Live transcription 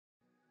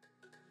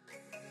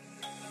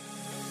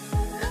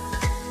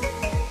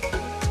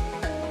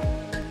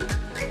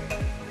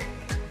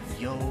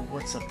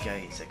What's up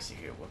guys, XTER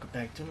here. Welcome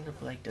back to another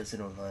Black Desert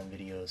Online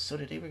video. So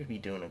today we're going to be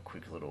doing a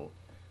quick little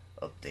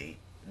update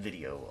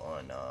video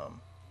on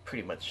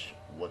pretty much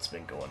what's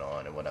been going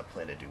on and what I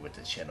plan to do with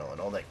the channel and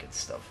all that good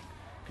stuff.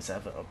 Because I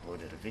haven't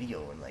uploaded a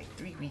video in like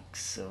 3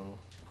 weeks, so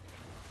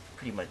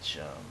pretty much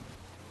I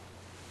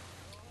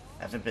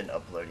haven't been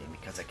uploading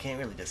because I can't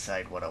really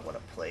decide what I want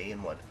to play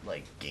and what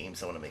like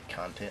games I want to make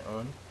content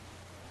on.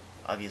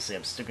 Obviously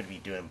I'm still going to be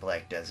doing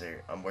Black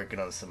Desert. I'm working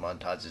on some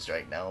montages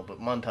right now,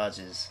 but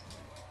montages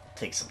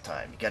take some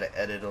time. You gotta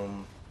edit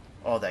them,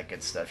 all that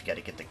good stuff. You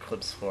gotta get the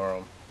clips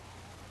for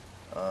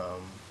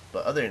them.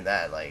 But other than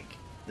that, like,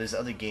 there's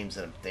other games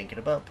that I'm thinking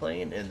about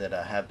playing and that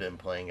I have been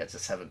playing. I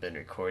just haven't been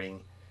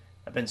recording.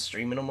 I've been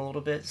streaming them a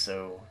little bit,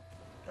 so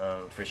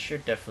for sure,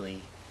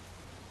 definitely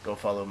go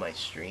follow my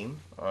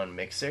stream on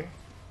Mixer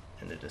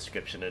in the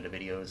description of the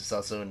videos. It's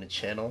also in the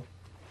channel,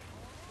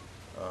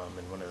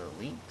 in one of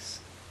the links.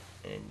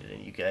 And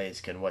you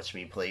guys can watch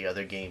me play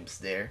other games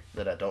there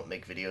that I don't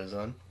make videos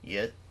on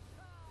yet.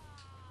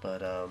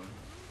 But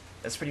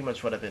that's pretty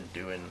much what I've been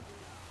doing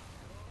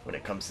when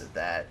it comes to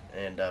that.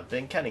 And I've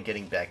been kind of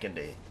getting back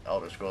into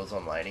Elder Scrolls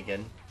Online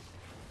again.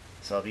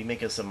 So I'll be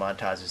making some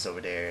montages over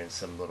there and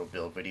some little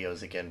build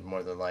videos again,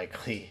 more than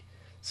likely.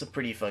 It's a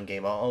pretty fun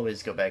game. I'll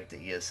always go back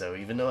to ESO,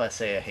 even though I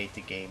say I hate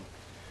the game,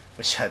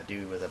 which I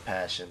do with a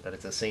passion. But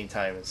at the same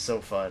time, it's so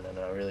fun and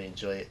I really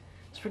enjoy it.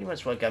 It's pretty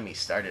much what got me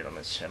started on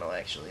this channel,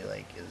 actually,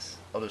 like, is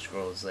Elder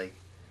Scrolls. Like,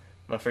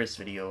 my first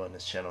video on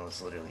this channel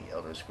is literally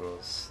Elder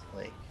Scrolls,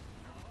 like,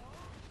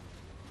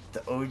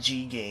 the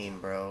OG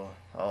game, bro.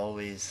 I'll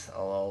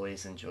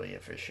always enjoy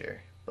it for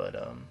sure. But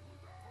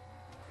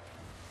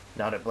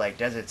now that Black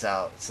Desert's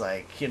out, it's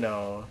like, you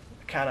know,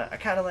 I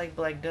kinda like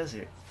Black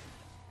Desert,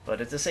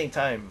 but at the same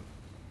time,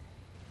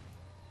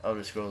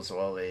 Elder Scrolls will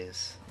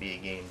always be a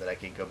game that I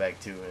can go back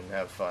to and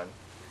have fun.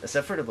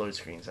 Except for the load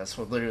screens. That's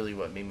literally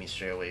what made me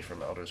stray away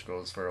from Elder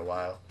Scrolls for a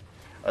while,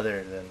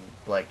 other than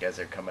Black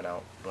Desert coming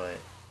out. But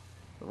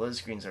the load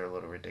screens are a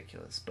little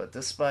ridiculous. But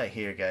this spot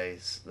here,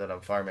 guys, that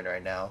I'm farming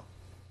right now,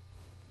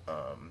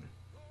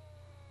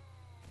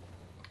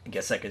 I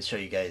guess I could show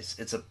you guys.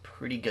 It's a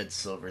pretty good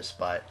silver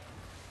spot.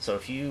 So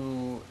if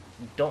you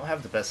don't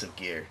have the best of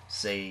gear,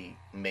 say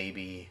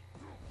maybe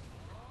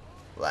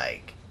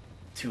like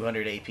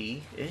 200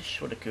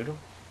 AP-ish with a Kudo,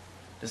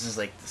 this is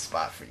like the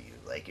spot for you.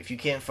 Like, if you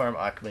can't farm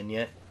Ackman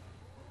yet,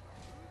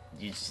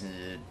 you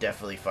should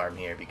definitely farm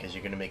here because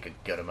you're going to make a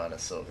good amount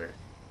of silver.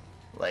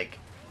 Like,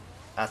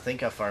 I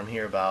think I farm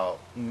here about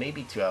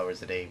maybe 2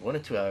 hours a day. 1 or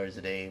 2 hours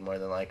a day, more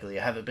than likely.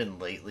 I haven't been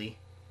lately,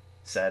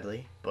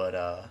 sadly, but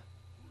I'm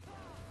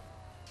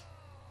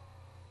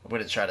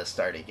going to try to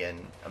start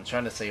again. I'm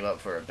trying to save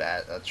up for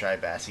a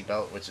Tri-Bassi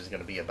belt, which is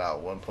going to be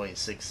about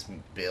 1.6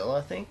 bill,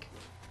 I think.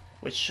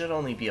 Which should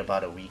only be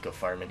about a week of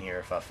farming here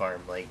if I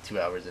farm like 2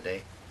 hours a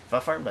day. If I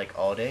farmed like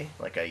all day,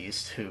 like I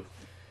used to,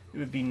 it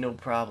would be no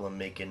problem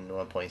making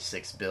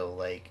 1.6 bill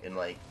like in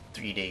like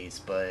 3 days,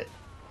 but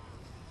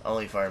I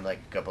only farm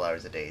like a couple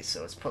hours a day,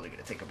 so it's probably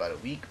going to take about a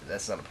week, but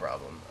that's not a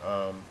problem.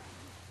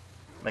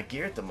 My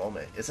gear at the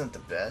moment isn't the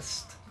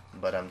best,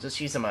 but I'm just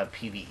using my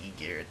PvE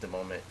gear at the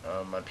moment.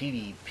 My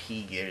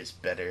PvP gear is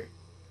better,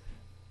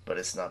 but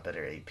it's not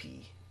better AP.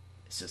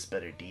 It's just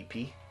better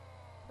DP.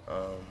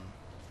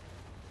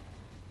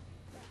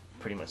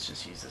 Pretty much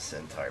just use a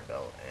Centaur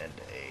belt and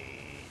a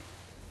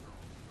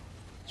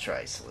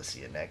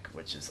Tri-Cilicia neck,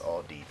 which is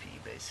all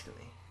DP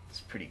basically.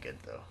 It's pretty good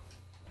though.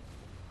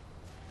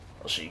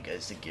 I'll show you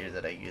guys the gear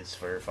that I use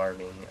for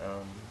farming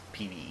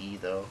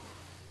PvE though,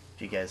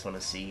 if you guys want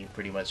to see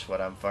pretty much what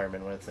I'm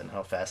farming with and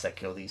how fast I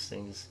kill these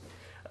things.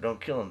 I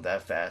don't kill them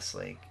that fast.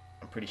 Like,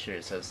 I'm pretty sure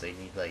it says they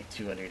need like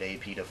 200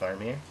 AP to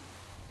farm here,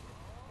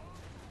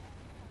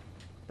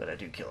 but I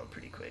do kill them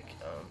pretty quick.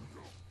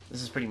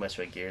 This is pretty much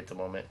my gear at the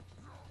moment.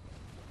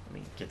 Let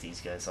me get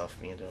these guys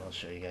off me and then I'll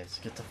show you guys.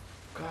 Get the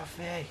fuck off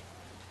me! I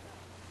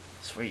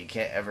swear you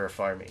can't ever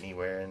farm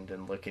anywhere and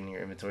then look in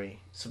your inventory.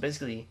 So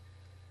basically,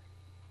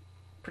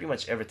 pretty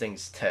much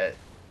everything's tet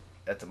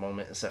at the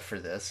moment except for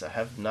this. I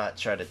have not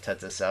tried to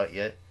tet this out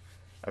yet.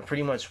 I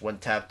pretty much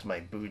one-tapped my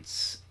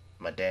boots,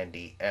 my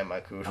dandy, and my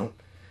kudo,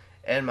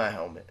 and my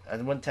helmet. I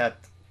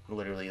one-tapped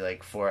literally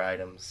like 4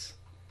 items.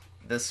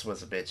 This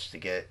was a bitch to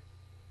get.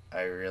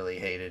 I really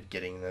hated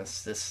getting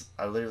this.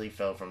 I literally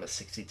fell from a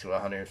 60 to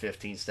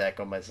 115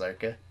 stack on my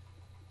Zarka.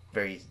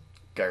 Very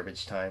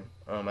garbage time.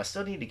 I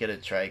still need to get a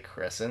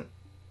Tri-Crescent,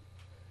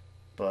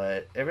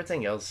 but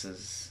everything else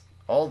is,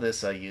 all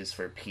this I use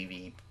for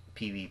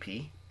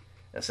PvP,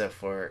 except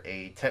for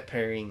a Tet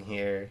pairing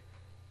here,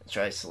 a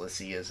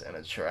Tri-Cilicias, and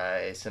a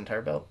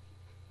Tri-Centaur belt,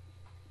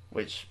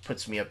 which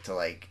puts me up to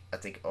like, I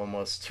think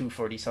almost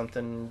 240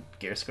 something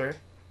gear score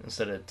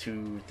instead of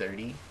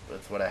 230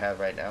 with what I have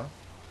right now.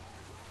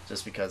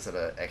 Just because of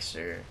the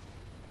extra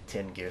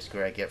 10 gear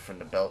score I get from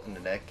the belt and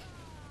the neck.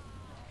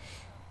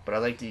 But I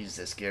like to use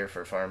this gear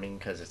for farming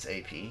because it's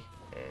AP, and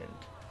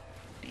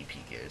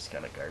DP gear is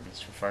kind of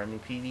garbage for farming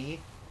PvE.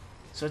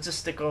 So I just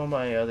stick all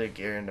my other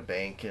gear in the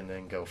bank and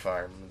then go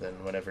farm. Then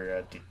whenever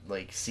I do,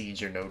 like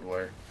Siege or Node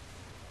War,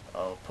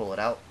 I'll pull it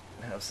out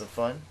and have some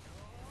fun.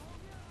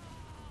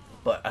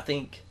 But I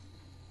think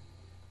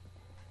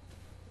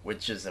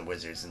witches and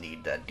wizards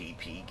need that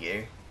DP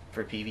gear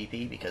for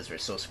PvP because we're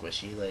so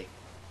squishy. Like,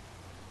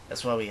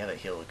 that's why we have a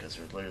heal, because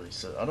we're literally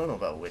so... I don't know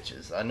about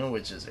witches. I know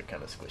witches are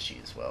kind of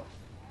squishy as well.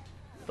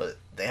 But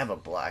they have a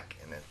block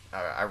in it.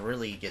 I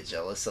really get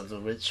jealous of the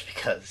witch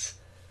because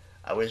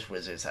I wish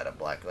wizards had a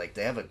block. Like,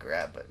 they have a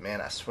grab, but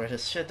man, I swear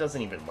this shit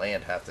doesn't even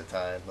land half the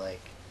time.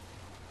 Like,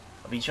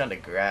 I'll be trying to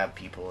grab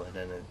people and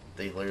then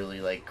they literally,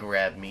 like,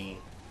 grab me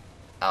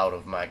out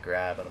of my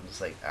grab. And I'm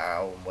just like,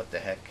 ow, what the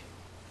heck?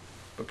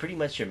 But pretty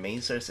much your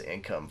main source of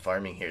income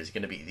farming here is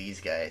going to be these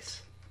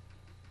guys.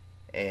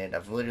 And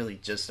I've literally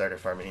just started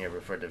farming here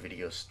before the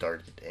video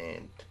started,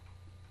 and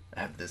I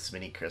have this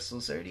many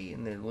crystals already,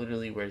 and they're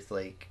literally worth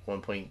like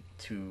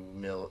 1.2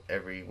 mil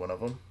every one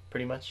of them,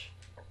 pretty much.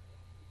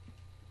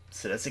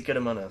 So that's a good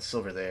amount of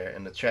silver there,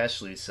 and the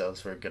trash loot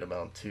sells for a good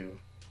amount too.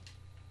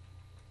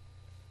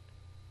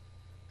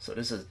 So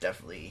this is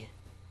definitely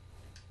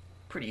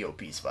pretty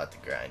OP spot to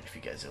grind if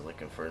you guys are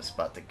looking for a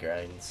spot to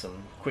grind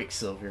some quick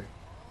silver.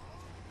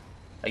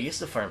 I used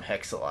to farm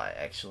Hex a lot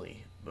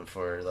actually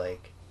before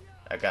like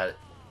I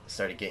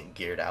started getting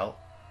geared out,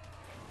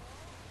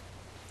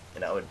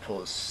 and I would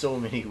pull so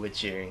many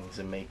witch earrings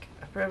and I'd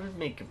probably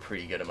make a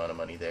pretty good amount of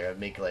money there. I'd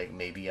make like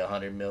maybe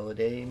 100 mil a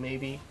day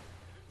maybe,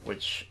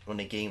 which when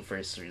the game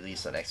first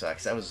released on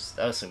Xbox, that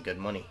was some good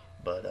money.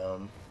 But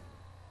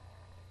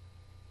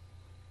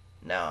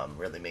now I'm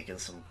really making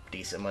some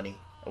decent money.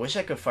 I wish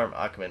I could farm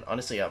Aquaman.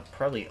 Honestly, I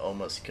probably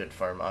almost could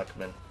farm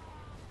Aquaman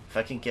if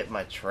I can get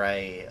my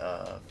tri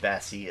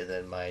Bassi and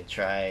then my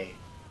tri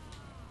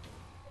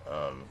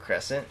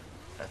Crescent.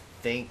 I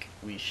think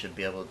we should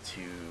be able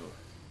to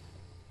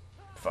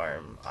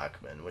farm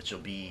Aquaman, which will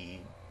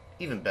be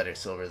even better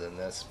silver than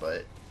this.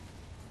 But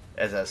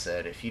as I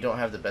said, if you don't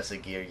have the best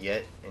of gear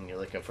yet and you're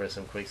looking for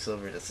some quick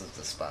silver, this is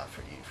the spot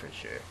for you for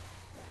sure.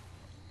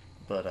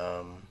 But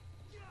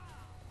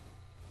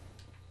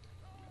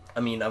I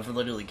mean, I've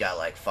literally got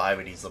like 5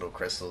 of these little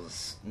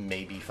crystals,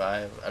 maybe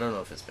 5. I don't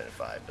know if it's been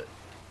 5, but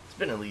it's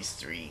been at least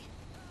 3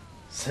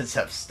 since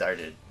I've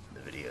started the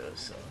video,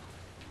 so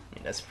I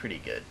mean, that's pretty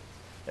good.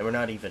 And we're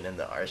not even in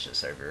the Arsha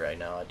server right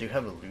now. I do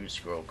have a loot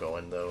scroll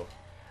going though.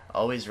 I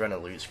always run a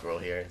loot scroll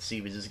here.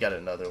 See, we just got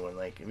another one.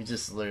 Like, we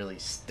just literally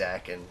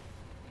stacking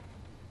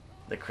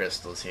the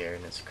crystals here,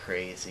 and it's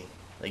crazy.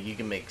 Like, you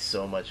can make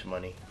so much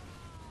money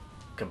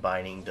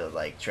combining the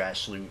like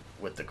trash loot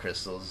with the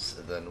crystals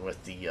and then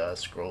with the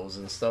scrolls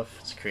and stuff.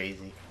 It's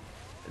crazy.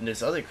 And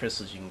there's other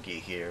crystals you can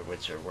get here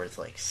which are worth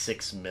like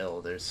 6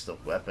 mil. There's the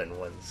weapon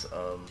ones.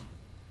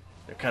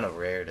 They're kind of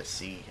rare to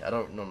see. I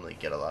don't normally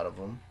get a lot of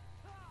them.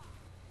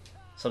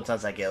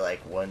 Sometimes I get like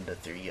 1 to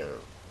 3 a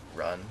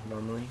run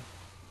normally,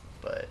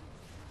 but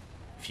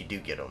if you do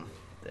get them,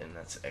 then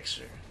that's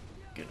extra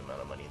good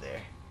amount of money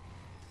there.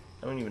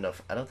 I don't even know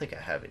if I don't think I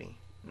have any.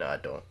 No, I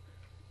don't.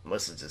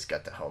 Must have just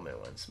got the helmet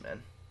ones,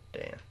 man.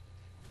 Damn.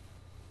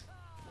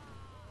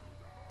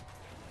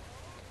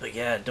 But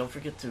yeah, don't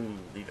forget to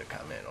leave a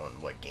comment on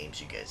what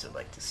games you guys would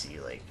like to see.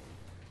 Like,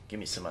 give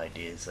me some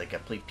ideas. Like, I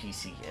play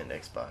PC and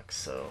Xbox,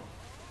 so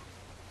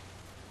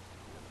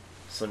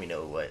let me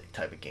know what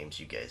type of games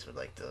you guys would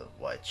like to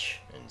watch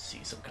and see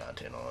some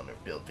content on, or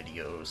build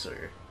videos,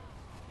 or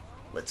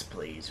let's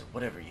plays, or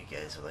whatever you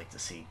guys would like to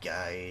see.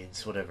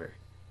 Guides, whatever.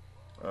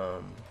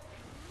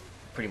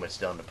 Pretty much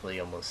down to play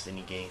almost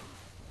any game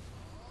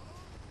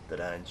that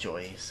I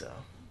enjoy, so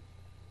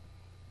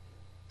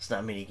it's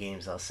not many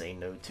games I'll say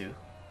no to,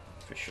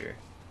 for sure.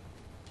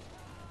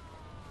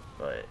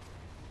 But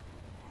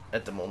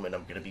at the moment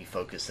I'm gonna be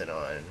focusing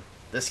on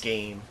this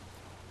game,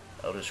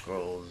 Elder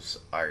Scrolls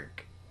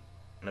Ark,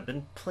 and I've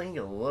been playing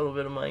a little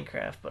bit of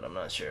Minecraft, but I'm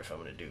not sure if I'm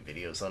gonna do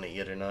videos on it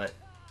yet or not.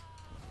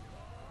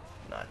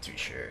 Not too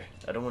sure.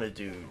 I don't want to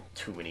do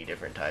too many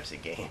different types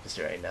of games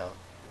right now.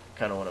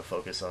 Kind of want to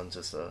focus on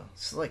just a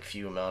select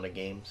few amount of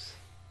games.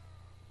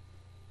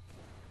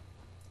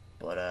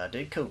 But I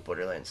did code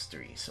Borderlands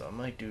 3, so I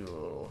might do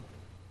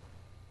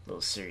a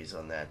little series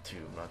on that too.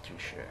 I'm not too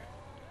sure.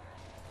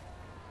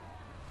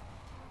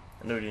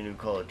 I know the new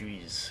Call of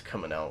Duty is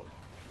coming out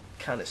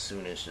kind of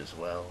soonish as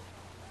well.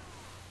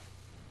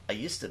 I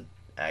used to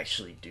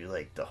actually do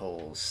like the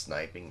whole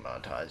sniping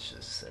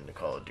montages in the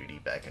Call of Duty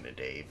back in the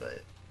day,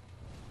 but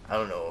I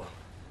don't know.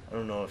 I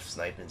don't know if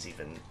sniping's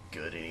even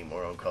good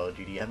anymore on Call of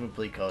Duty. I haven't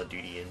played Call of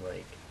Duty in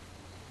like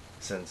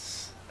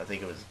since I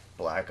think it was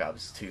Black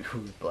Ops 2,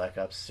 Black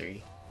Ops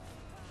 3.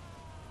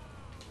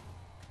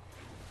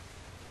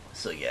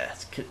 So yeah,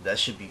 that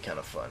should be kind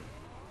of fun.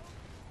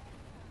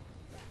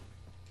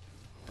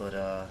 But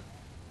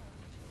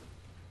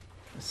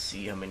let's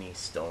see how many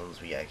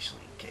stones we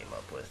actually came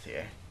up with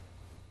here.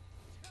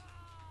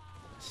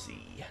 Let's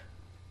see.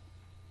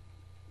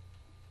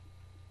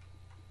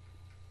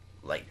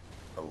 Like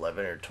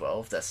 11 or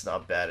 12. That's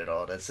not bad at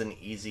all. That's an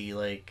easy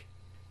like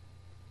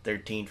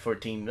 13,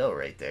 14 mil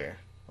right there.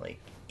 Like,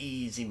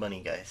 easy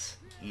money, guys.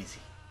 Easy.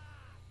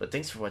 But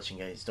thanks for watching,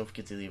 guys. Don't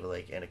forget to leave a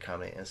like and a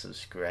comment and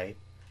subscribe.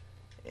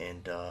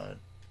 And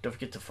Don't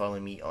forget to follow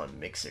me on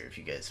Mixer if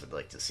you guys would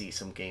like to see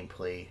some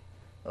gameplay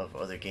of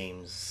other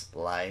games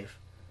live.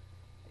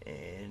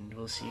 And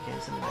we'll see you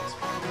guys in the next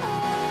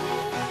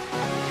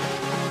one.